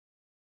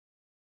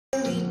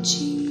Billie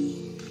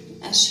Jean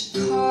as she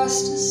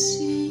crossed the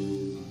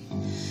sea.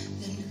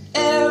 Then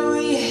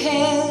every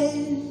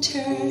head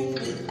turned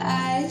with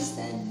eyes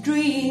that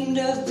dreamed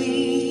of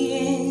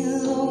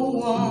being the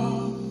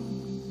one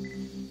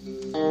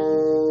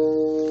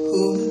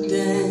who would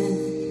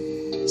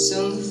dance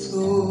on the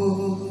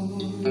floor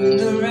in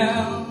the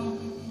round.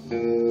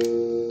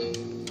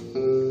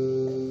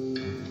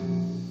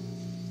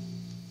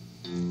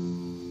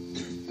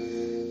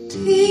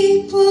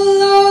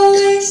 People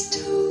always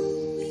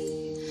told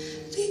me,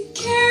 be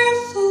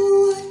careful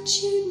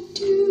what you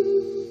do.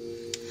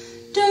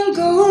 Don't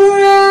go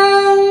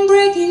around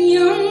breaking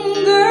young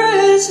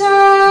girls'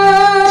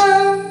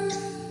 hearts.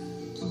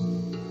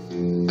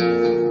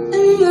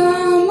 And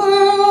Mama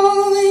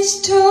always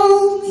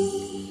told me,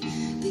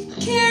 be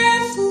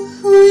careful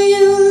who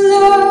you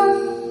love.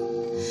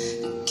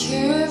 Be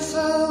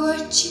careful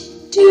what you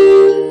do,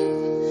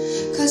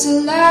 'cause a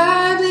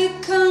lie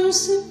becomes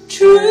the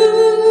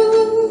truth.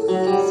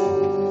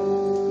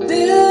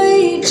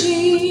 Billie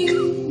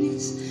Jean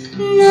is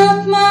not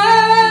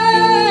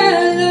my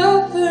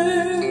lover.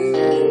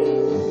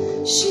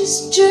 She's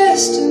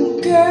just a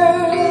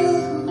girl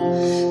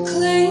who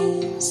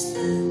claims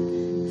that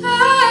I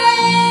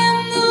am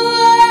the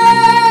one.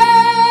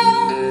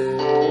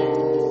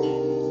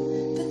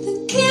 But the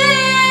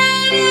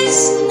kid is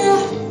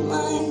not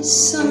my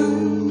son.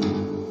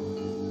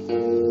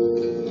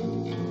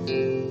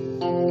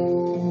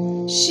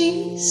 She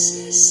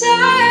says I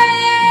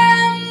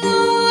am the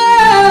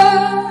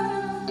one,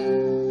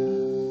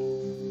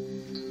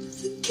 but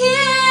the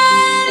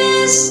kid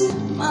is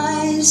not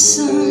my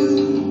son.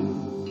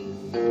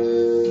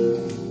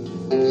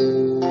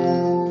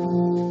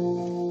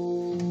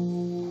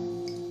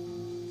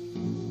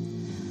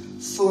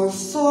 For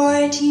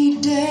 40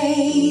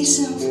 days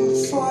and for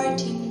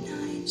 40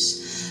 nights,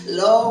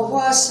 law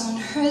was on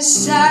her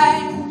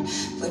side,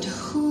 but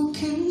who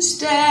can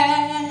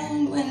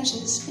stand when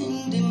she's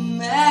in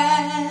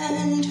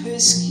demand? Her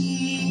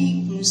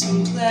schemes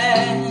and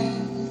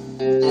plans,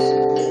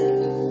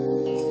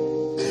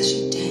 'cause she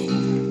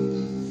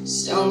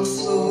danced on the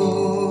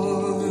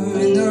floor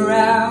in the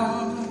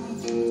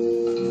round.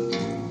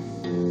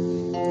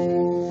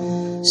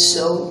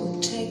 So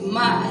take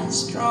my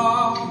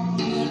strong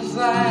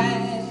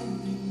advice,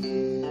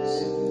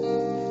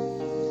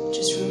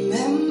 just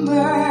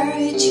remember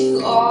to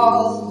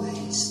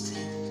always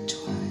think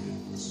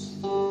twice.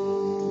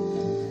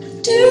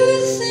 Do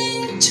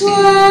think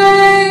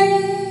twice.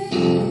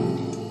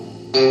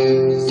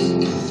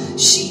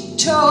 She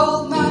told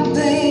my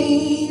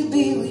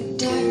baby we'd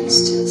dance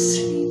till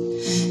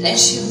 3. Then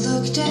she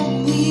looked at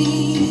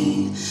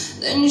me,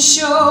 then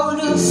showed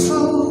a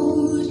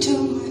photo.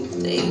 My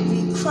baby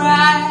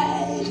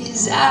cried,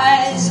 his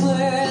eyes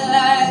were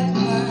like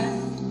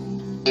mine,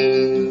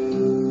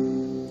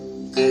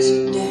 'cause he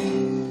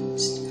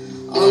danced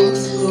on the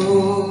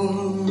floor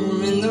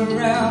in the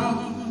round.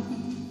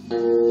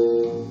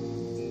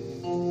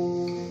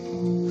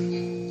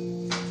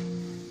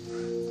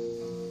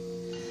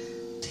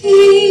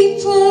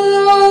 People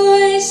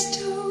always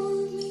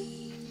told me,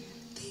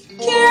 be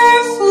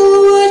careful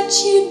what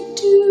you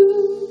do.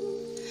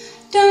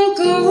 Don't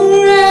go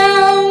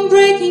around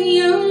breaking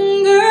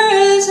young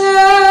girls'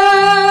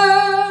 hearts.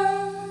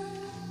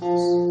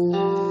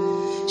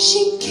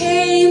 She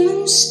came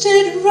and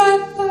stood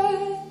right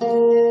by,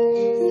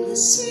 in the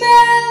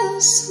smell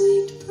of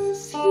sweet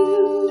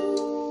perfume.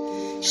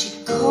 She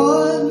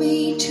called me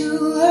to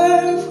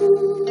her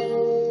room.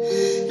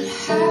 It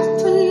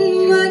happened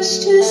much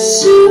too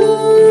soon.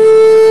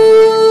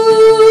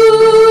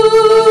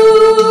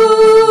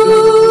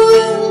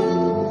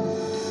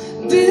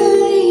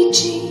 Billie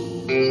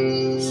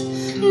Jean's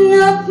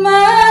not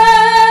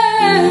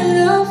my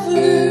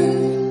lover.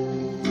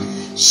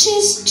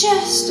 She's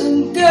just a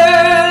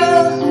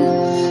girl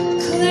who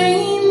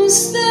claims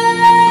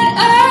that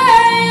I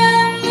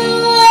am the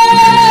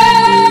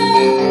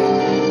one.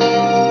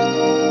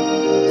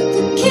 But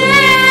the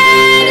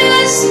kid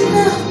is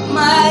not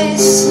my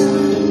son.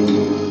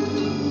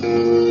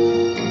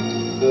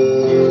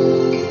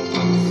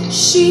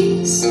 She